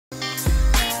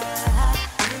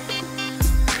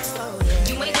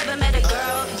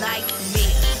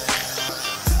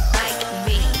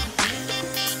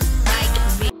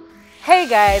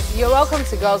guys, you're welcome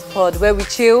to Girls Pod, where we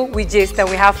chill, we gist, and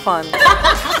we have fun.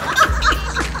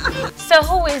 So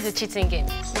who wins the cheating game?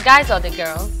 The guys or the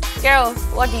girls? Girls,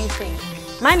 what do you think?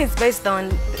 Mine is based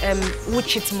on who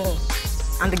cheats more,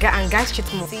 and guys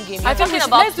cheat more. I'm talking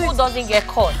about who doesn't get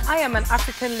caught. I am an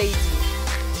African lady,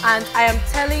 and I am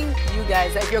telling you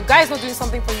guys that if your guy is not doing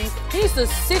something for you, he needs to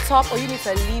sit up or you need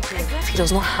to leave him. He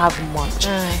does not have much.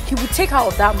 He will take out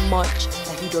of that much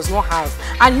that he does not have,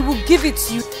 and he will give it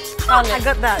to you. I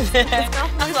got that.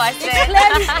 That's what I said.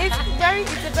 It's a very.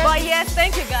 But yes,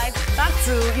 thank you guys. Back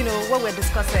to what we're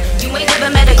discussing. You ain't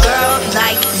never met a girl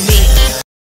like me.